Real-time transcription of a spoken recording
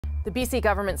The BC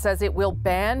government says it will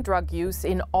ban drug use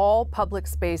in all public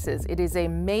spaces. It is a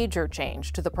major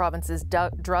change to the province's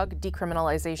drug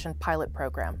decriminalization pilot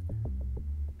program.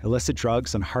 Illicit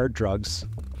drugs and hard drugs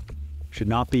should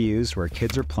not be used where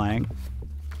kids are playing,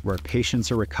 where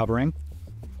patients are recovering,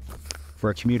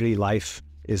 where community life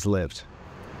is lived.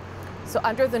 So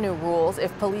under the new rules,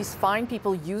 if police find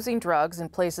people using drugs in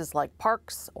places like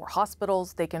parks or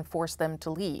hospitals, they can force them to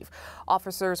leave.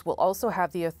 Officers will also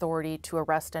have the authority to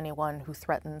arrest anyone who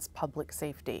threatens public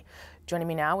safety. Joining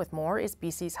me now with more is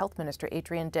BC's Health Minister,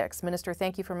 Adrian Dix. Minister,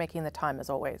 thank you for making the time as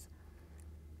always.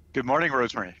 Good morning,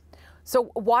 Rosemary.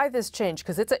 So why this change?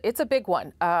 Because it's a big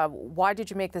one. Why did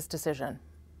you make this decision?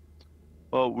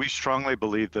 Well, we strongly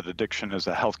believe that addiction is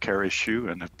a healthcare issue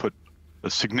and have put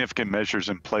significant measures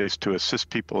in place to assist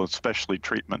people, especially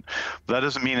treatment. But that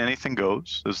doesn't mean anything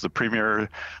goes. As the Premier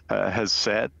has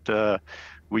said,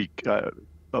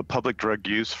 public drug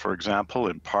use, for example,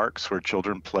 in parks where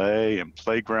children play, in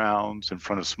playgrounds, in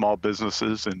front of small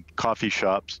businesses, in coffee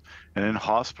shops, and in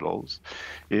hospitals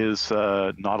is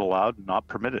not allowed, not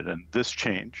permitted. And this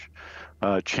change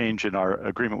in our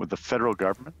agreement with the federal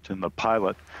government in the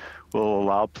pilot will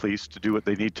allow police to do what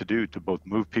they need to do to both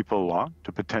move people along,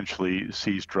 to potentially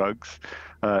seize drugs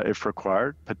if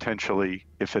required, potentially,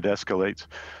 if it escalates,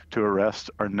 to arrest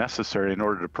are necessary in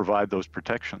order to provide those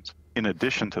protections. In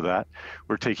addition to that,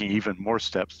 we're taking even more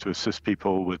steps to assist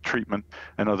people with treatment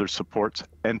and other supports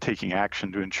and taking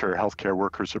action to ensure healthcare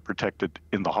workers are protected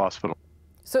in the hospital.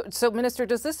 So Minister,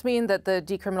 does this mean that the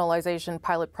decriminalization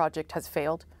pilot project has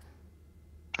failed?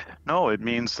 No, it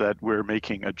means that we're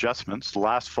making adjustments.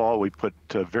 Last fall, we put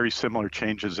very similar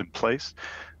changes in place.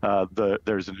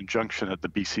 There's an injunction at the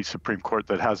BC Supreme Court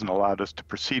that hasn't allowed us to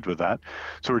proceed with that.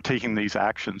 So we're taking these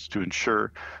actions to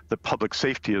ensure that public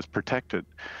safety is protected.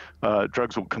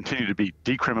 Drugs will continue to be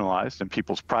decriminalized in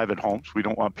people's private homes. We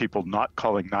don't want people not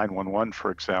calling 911,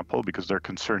 for example, because they're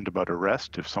concerned about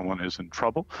arrest if someone is in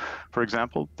trouble. For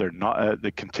example,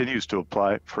 it continues to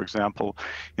apply, for example,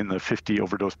 in the 50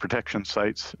 overdose protection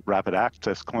sites, rapid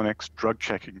access clinics, drug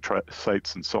checking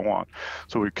sites, and so on.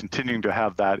 So we're continuing to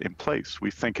have that in place. We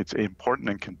think it's important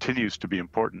and continues to be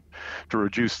important to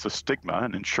reduce the stigma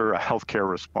and ensure a healthcare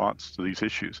response to these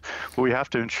issues. But we have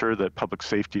to ensure that public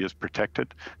safety is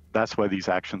protected. That's why these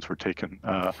actions were taken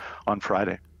on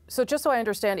Friday. So just so I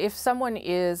understand, if someone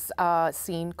is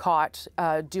seen, caught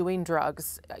doing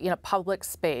drugs in a public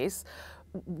space,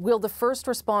 will the first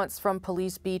response from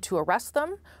police be to arrest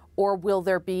them? Or will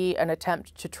there be an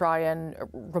attempt to try and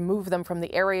remove them from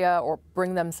the area or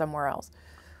bring them somewhere else?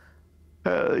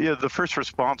 The first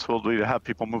response will be to have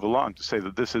people move along, to say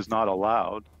that this is not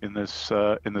allowed in this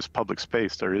public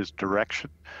space. There is direction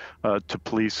to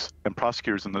police and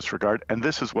prosecutors in this regard, and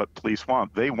this is what police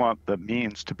want. They want the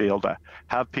means to be able to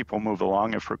have people move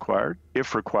along if required,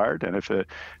 and if it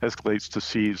escalates to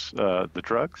seize the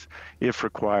drugs, if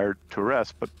required to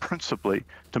arrest, but principally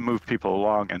to move people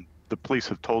along. And the police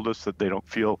have told us that they don't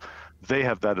feel they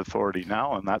have that authority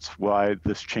now, and that's why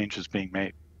this change is being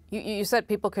made. You said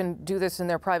people can do this in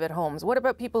their private homes. What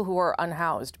about people who are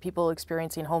unhoused, people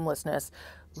experiencing homelessness,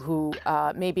 who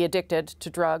may be addicted to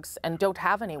drugs and don't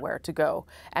have anywhere to go?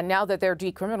 And now that they're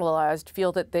decriminalized,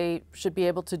 feel that they should be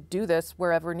able to do this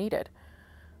wherever needed?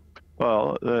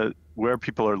 Well, where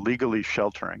people are legally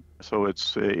sheltering, so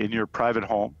it's in your private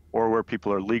home or where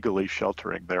people are legally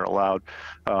sheltering, they're allowed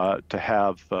to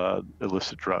have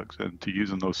illicit drugs and to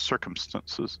use in those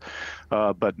circumstances,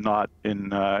 but not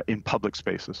in public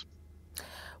spaces.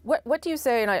 What do you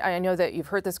say, and I know that you've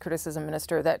heard this criticism,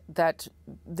 Minister, that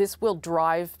this will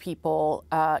drive people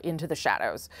into the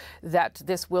shadows, that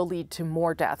this will lead to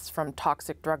more deaths from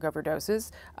toxic drug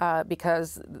overdoses,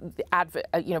 because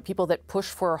people that push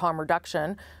for harm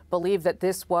reduction believe that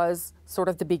this was sort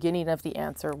of the beginning of the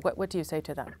answer. What do you say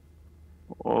to them?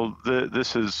 Well,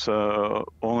 this is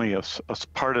only a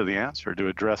part of the answer to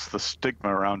address the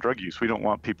stigma around drug use. We don't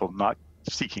want people not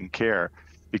seeking care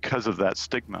because of that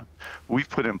stigma. We've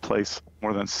put in place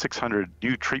more than 600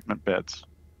 new treatment beds,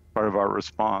 part of our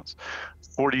response.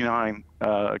 49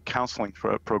 counseling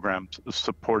programs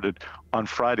supported. On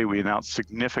Friday, we announced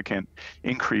significant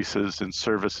increases in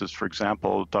services, for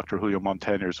example, Dr. Julio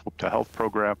Montaner's Hope to Health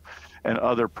program and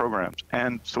other programs.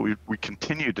 And so we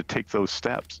continue to take those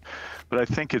steps. But I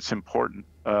think it's important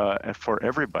for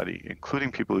everybody,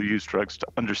 including people who use drugs, to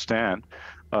understand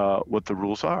what the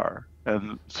rules are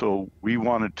And so we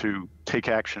wanted to take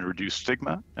action to reduce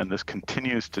stigma, and this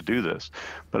continues to do this.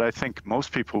 But I think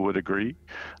most people would agree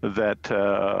that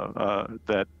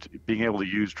that being able to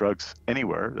use drugs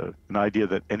anywhere, an idea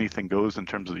that anything goes in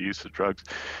terms of the use of drugs,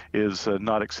 is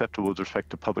not acceptable with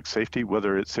respect to public safety,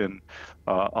 whether it's in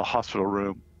a hospital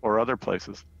room or other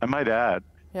places. I might add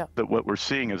that what we're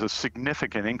seeing is a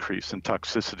significant increase in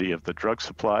toxicity of the drug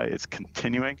supply. It's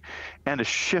continuing, and a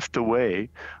shift away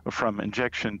from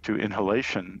injection to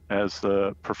inhalation as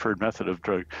the preferred method of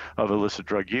illicit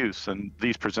drug use. And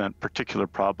these present particular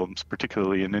problems,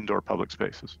 particularly in indoor public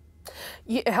spaces.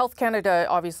 Health Canada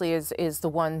obviously is the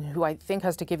one who I think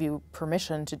has to give you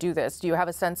permission to do this. Do you have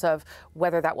a sense of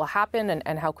whether that will happen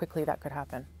and how quickly that could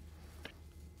happen?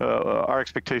 Our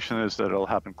expectation is that it'll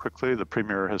happen quickly. The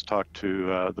Premier has talked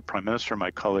to the Prime Minister.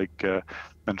 My colleague,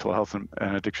 Mental Health and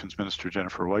Addictions Minister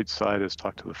Jennifer Whiteside, has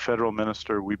talked to the Federal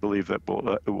Minister. We believe that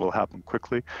it will happen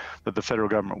quickly, that the federal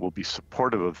government will be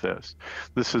supportive of this.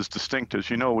 This is distinct. As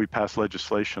you know, we passed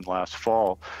legislation last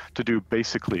fall to do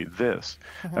basically this,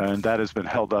 and that has been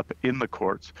held up in the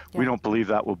courts. We don't believe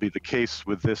that will be the case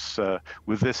with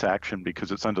this action,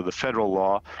 because it's under the federal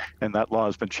law, and that law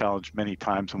has been challenged many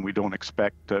times, and we don't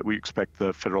expect we expect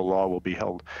the federal law will be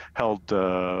held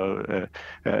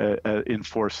in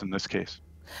force in this case.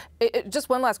 Just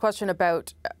one last question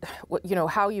about,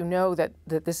 how you know that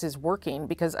this is working,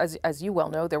 because as you well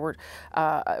know, there was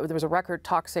a record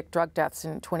toxic drug deaths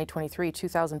in 2023.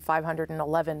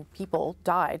 2,511 people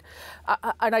died,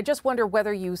 and I just wonder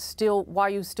why you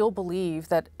still believe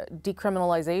that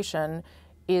decriminalization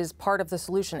is part of the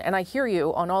solution. And I hear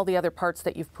you on all the other parts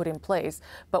that you've put in place,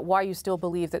 but why you still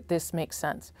believe that this makes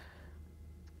sense?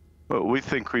 Well, we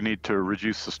think we need to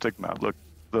reduce the stigma. Look,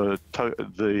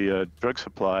 the drug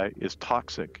supply is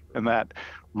toxic, and that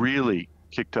really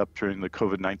kicked up during the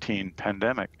COVID-19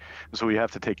 pandemic. So we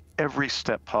have to take every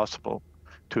step possible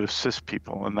to assist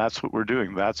people, and that's what we're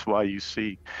doing. That's why you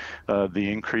see the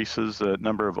increases, the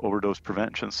number of overdose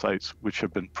prevention sites, which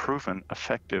have been proven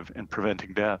effective in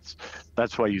preventing deaths.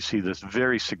 That's why you see this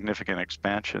very significant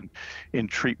expansion in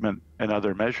treatment and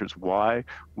other measures. Why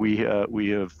we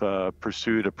have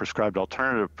pursued a prescribed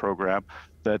alternative program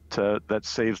that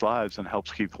saves lives and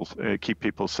helps keep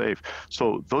people safe.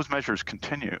 So those measures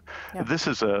continue. This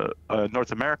is a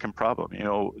North American problem.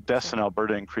 Deaths in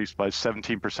Alberta increased by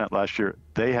 17% last year.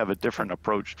 They have a different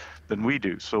approach than we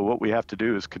do. So what we have to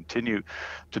do is continue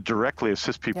to directly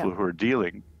assist people who are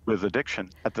dealing with addiction,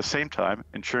 at the same time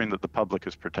ensuring that the public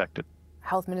is protected.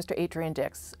 Health Minister Adrian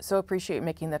Dix, so appreciate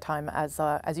making the time as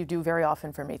you do very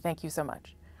often for me. Thank you so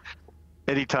much.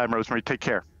 Anytime, Rosemary. Take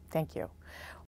care. Thank you.